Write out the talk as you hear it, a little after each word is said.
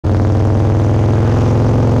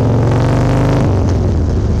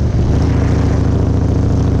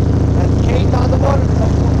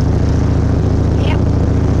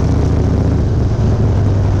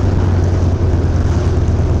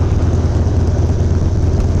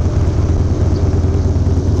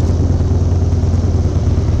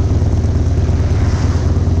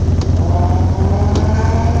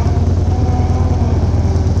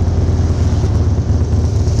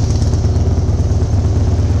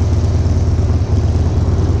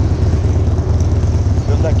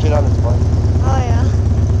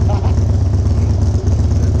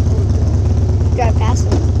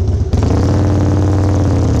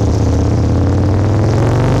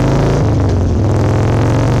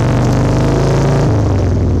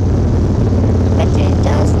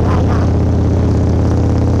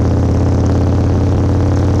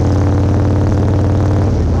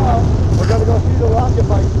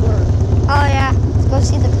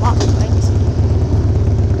walking bikes.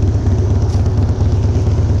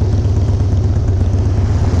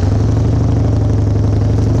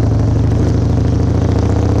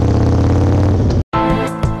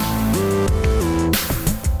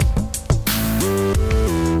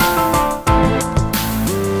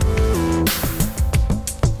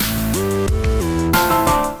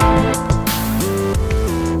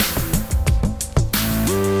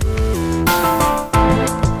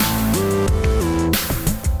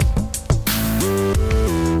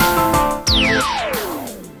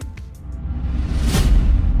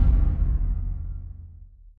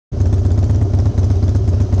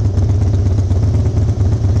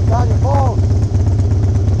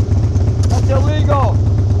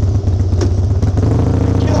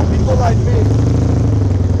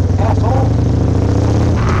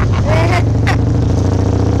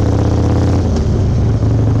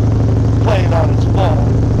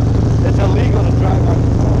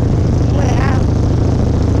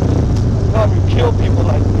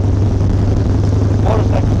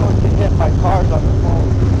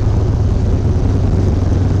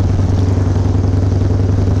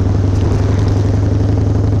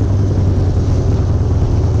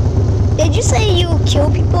 Did you say you kill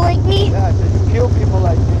people like me? Yeah, I said you kill people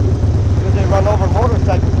like me because they run over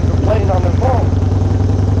motorcycles because they're playing on their phone.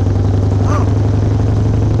 Oh.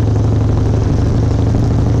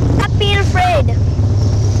 Stop being afraid.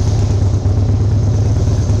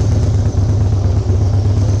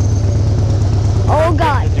 Oh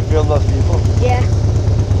God. Did you film those people? Yeah.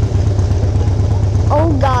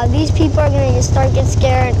 Oh God, these people are gonna start getting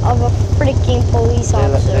scared of a freaking police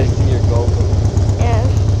officer. They see your GoPro. Yeah.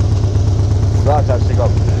 Right, I stick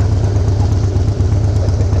up.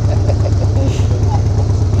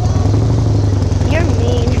 You're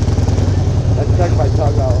mean. Let's check my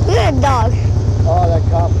tongue out. Look at that dog. Oh, that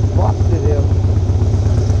cop busted him.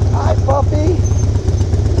 Hi, puppy.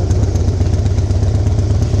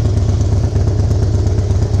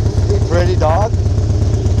 Pretty dog?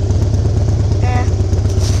 Yeah.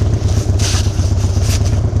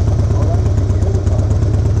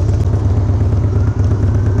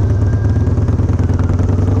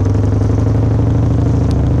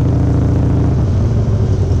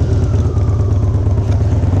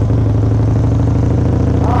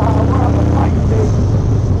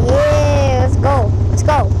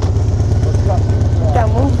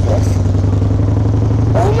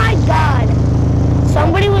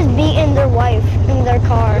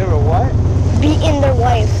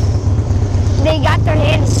 They got their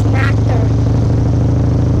hand and smacked her.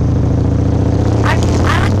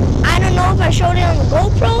 I don't know if I showed it on the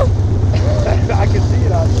GoPro. I can see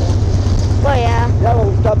it on there. Well, yeah. Yeah, when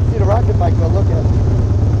we stop to see the rocket bike, we'll look at it.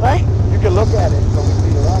 What? You can look at it when we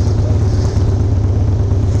see the rocket bike.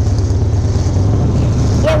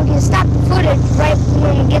 Yeah, we can stop the footage right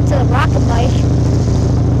when we get to the rocket bike.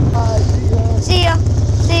 See ya.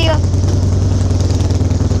 See ya.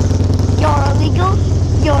 You're illegal.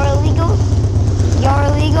 You're illegal. You're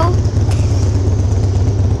illegal.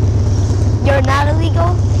 You're not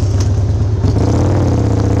illegal.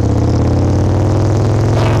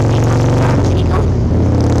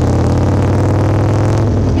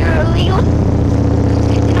 You're illegal.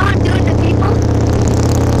 You know what I'm doing to people?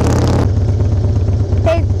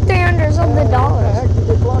 Pay $300-something. What the heck did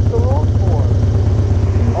they block the road for?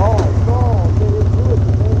 Oh, no. They didn't do it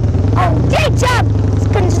today. Oh, great job,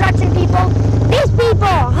 construction people. These people,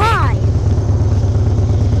 hi.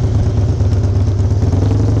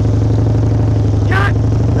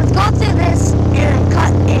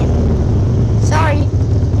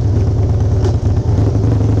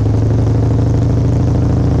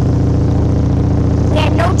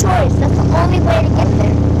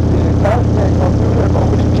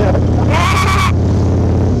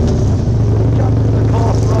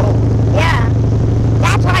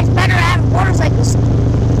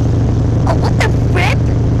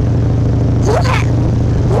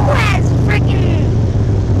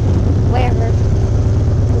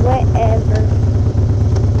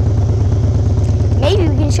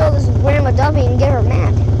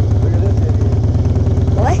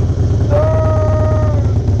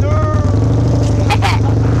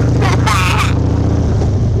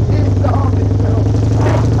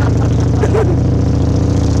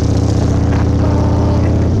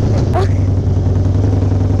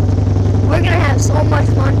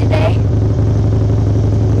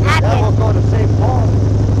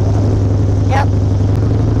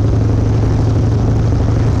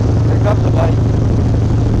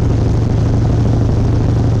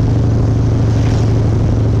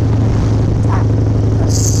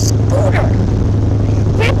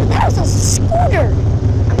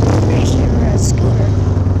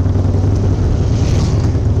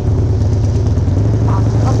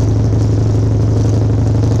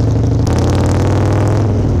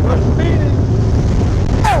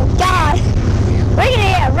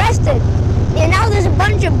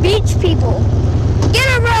 bunch of beach people. Get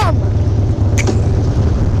a room.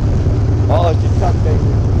 Oh, she's sunbathing.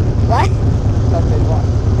 What? Sunday what?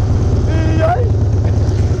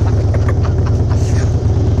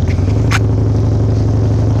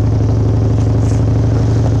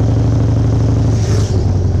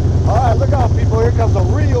 Alright, look out people, here comes a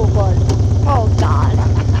real bike. Oh God.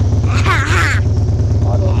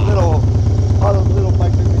 All those little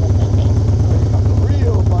bikes are gonna come. Here comes a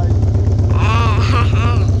real bike.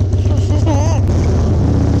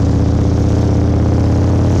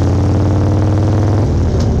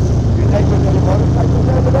 You taking any motorcycles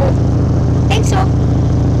there today? Think so.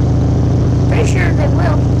 Pretty sure they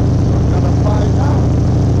will. We're gonna find out.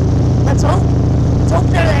 Let's hope. Let's hope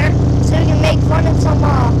they're there so we can make fun of some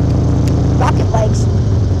rocket bikes.